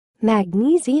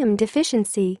Magnesium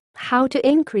deficiency, how to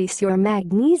increase your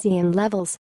magnesium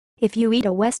levels. If you eat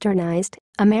a westernized,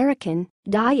 American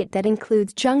diet that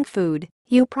includes junk food,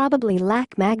 you probably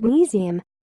lack magnesium.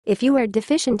 If you are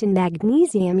deficient in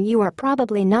magnesium, you are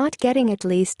probably not getting at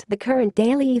least the current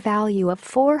daily value of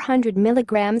 400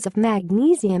 milligrams of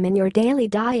magnesium in your daily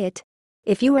diet.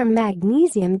 If you are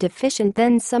magnesium deficient,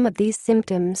 then some of these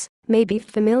symptoms may be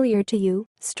familiar to you: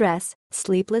 stress,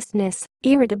 sleeplessness,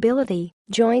 irritability,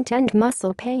 joint and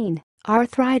muscle pain,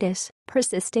 arthritis,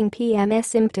 persisting PMS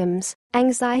symptoms,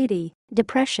 anxiety,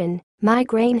 depression,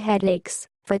 migraine headaches,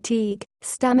 fatigue,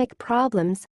 stomach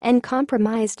problems, and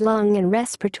compromised lung and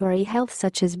respiratory health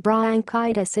such as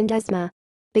bronchitis and asthma.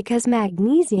 Because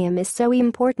magnesium is so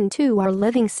important to our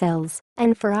living cells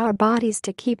and for our bodies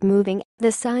to keep moving,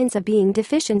 the signs of being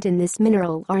deficient in this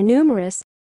mineral are numerous.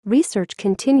 Research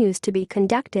continues to be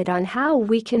conducted on how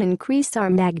we can increase our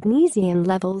magnesium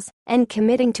levels, and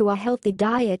committing to a healthy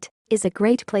diet is a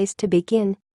great place to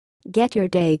begin. Get your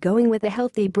day going with a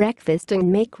healthy breakfast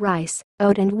and make rice,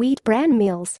 oat and wheat bran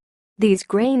meals. These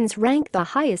grains rank the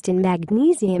highest in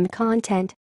magnesium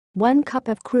content. 1 cup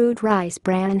of crude rice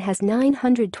bran has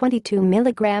 922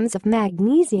 milligrams of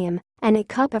magnesium, and a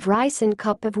cup of rice and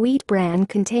cup of wheat bran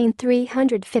contain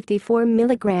 354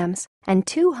 milligrams and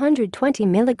 220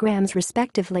 milligrams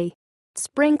respectively.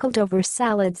 Sprinkled over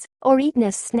salads or eaten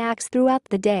as snacks throughout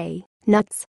the day,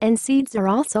 nuts and seeds are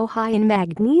also high in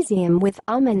magnesium, with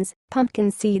almonds,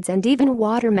 pumpkin seeds and even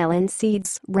watermelon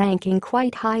seeds ranking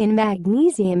quite high in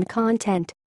magnesium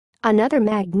content. Another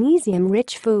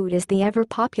magnesium-rich food is the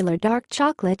ever-popular dark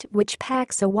chocolate, which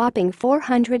packs a whopping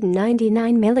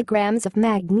 499 milligrams of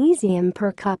magnesium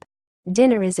per cup.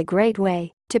 Dinner is a great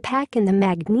way to pack in the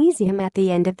magnesium at the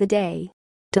end of the day.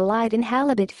 Delight in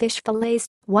halibut fish fillets,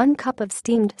 1 cup of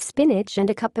steamed spinach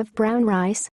and a cup of brown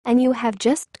rice, and you have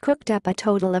just cooked up a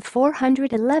total of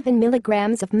 411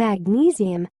 milligrams of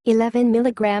magnesium, 11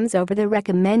 milligrams over the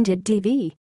recommended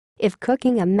DV. If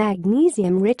cooking a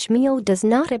magnesium-rich meal does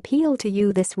not appeal to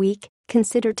you this week,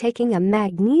 consider taking a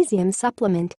magnesium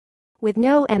supplement. With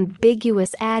no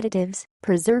ambiguous additives,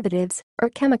 preservatives, or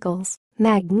chemicals,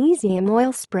 magnesium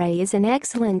oil spray is an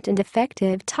excellent and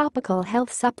effective topical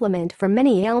health supplement for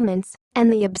many ailments,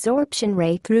 and the absorption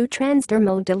rate through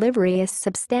transdermal delivery is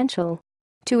substantial.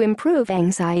 To improve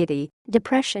anxiety,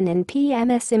 depression and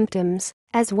PMS symptoms,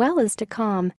 as well as to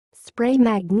calm, spray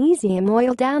magnesium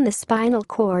oil down the spinal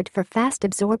cord for fast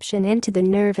absorption into the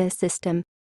nervous system.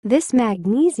 This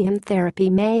magnesium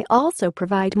therapy may also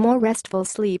provide more restful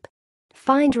sleep.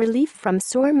 Find relief from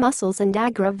sore muscles and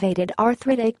aggravated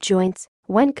arthritic joints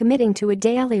when committing to a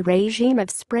daily regime of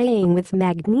spraying with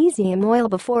magnesium oil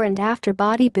before and after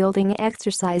bodybuilding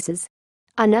exercises.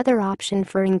 Another option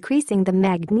for increasing the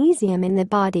magnesium in the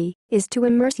body is to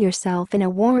immerse yourself in a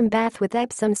warm bath with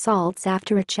Epsom salts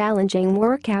after a challenging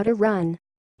workout or run.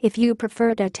 If you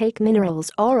prefer to take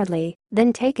minerals orally,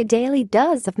 then take a daily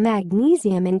dose of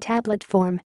magnesium in tablet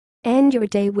form. End your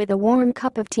day with a warm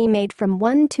cup of tea made from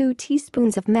 1-2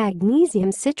 teaspoons of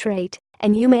magnesium citrate,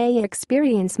 and you may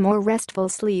experience more restful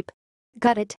sleep.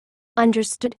 Got it?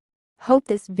 Understood? Hope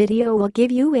this video will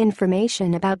give you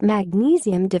information about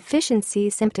magnesium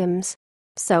deficiency symptoms.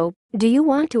 So, do you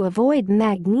want to avoid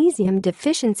magnesium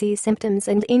deficiency symptoms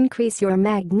and increase your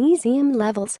magnesium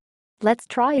levels? Let's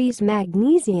try Ease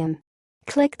Magnesium.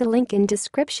 Click the link in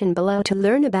description below to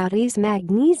learn about Ease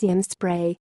Magnesium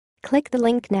Spray. Click the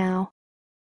link now.